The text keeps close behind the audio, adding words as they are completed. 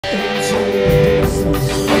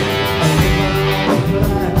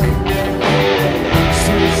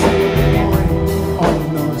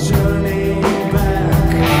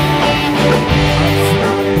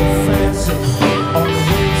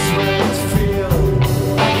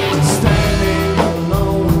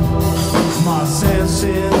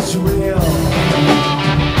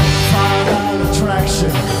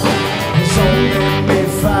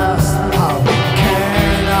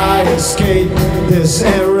this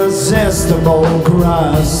irresistible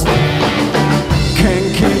grasp.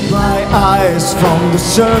 Can't keep my eyes from the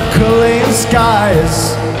circling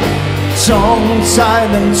skies.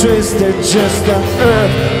 Tongue-tied and twisted, just an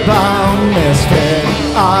earthbound misfit.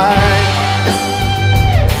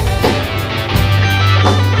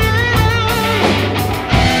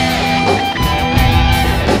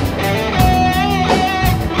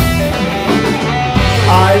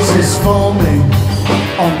 Ice is forming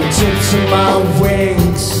on the tips of my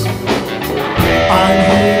wings.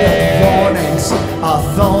 Unheeded warnings, I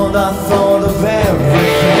thought of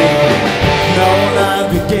everything. No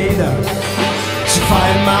navigator to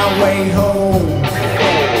find my way home.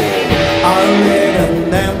 I read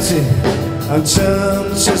an empty and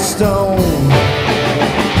turned to stone.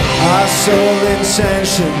 I saw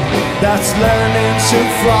intention that's learning to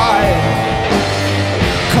fly.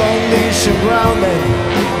 Condition grounded,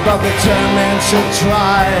 but determined to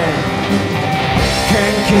try.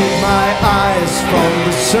 Can't keep my eyes from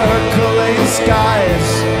the circling skies.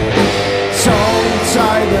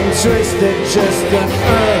 Tongue-tied and twisted, just an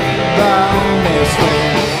earthbound misfit.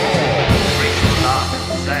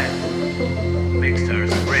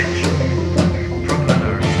 Mixers, bridge,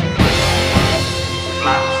 propellers,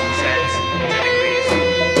 flaps, sets, degrees,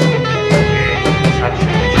 gauge,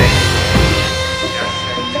 suction, check, gas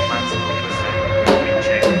set, maximum percent,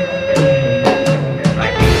 recheck,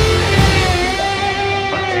 lightning,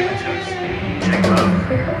 altimeters, check out,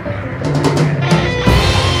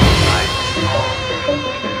 lights on,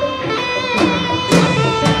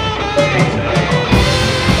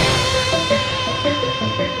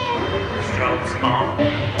 strobes on,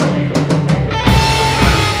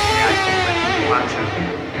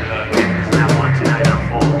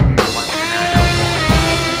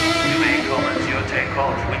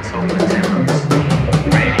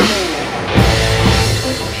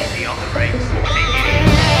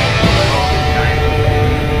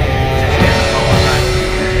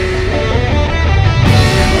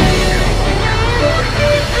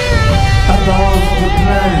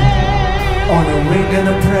 on a wing and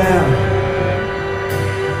a prayer.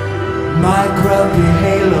 My grubby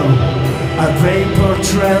halo, a vapor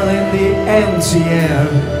trail in the empty air.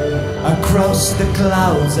 Across the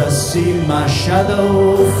clouds I see my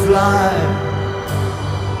shadow fly.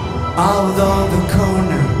 Out of the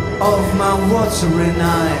corner of my watering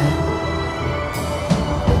eye,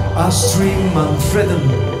 I stream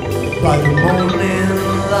unthreatened by the morning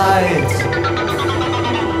light.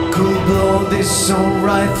 Could blow this song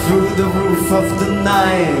right through the roof of the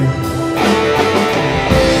night.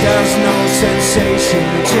 There's no sensation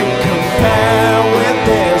to compare with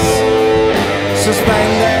this.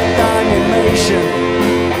 Suspended animation,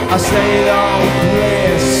 a state of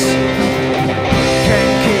bliss.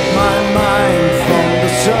 Can't keep my mind from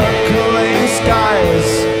the circling skies.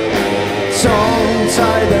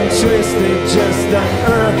 Tongue-tied and twisted, just an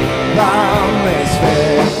earthbound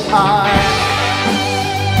misfit.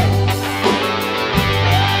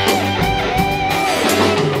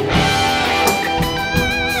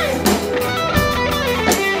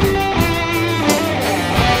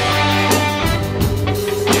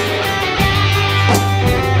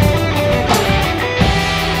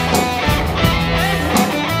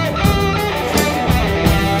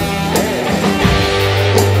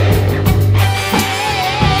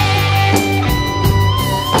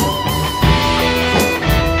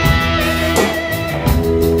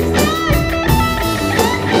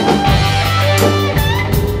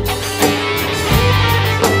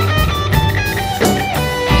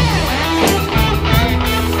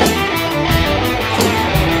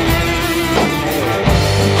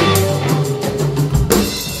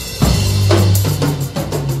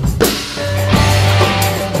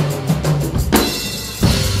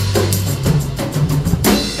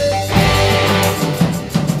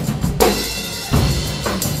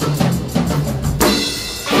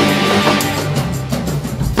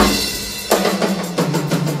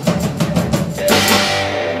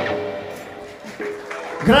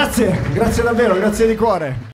 Grazie davvero, grazie di cuore.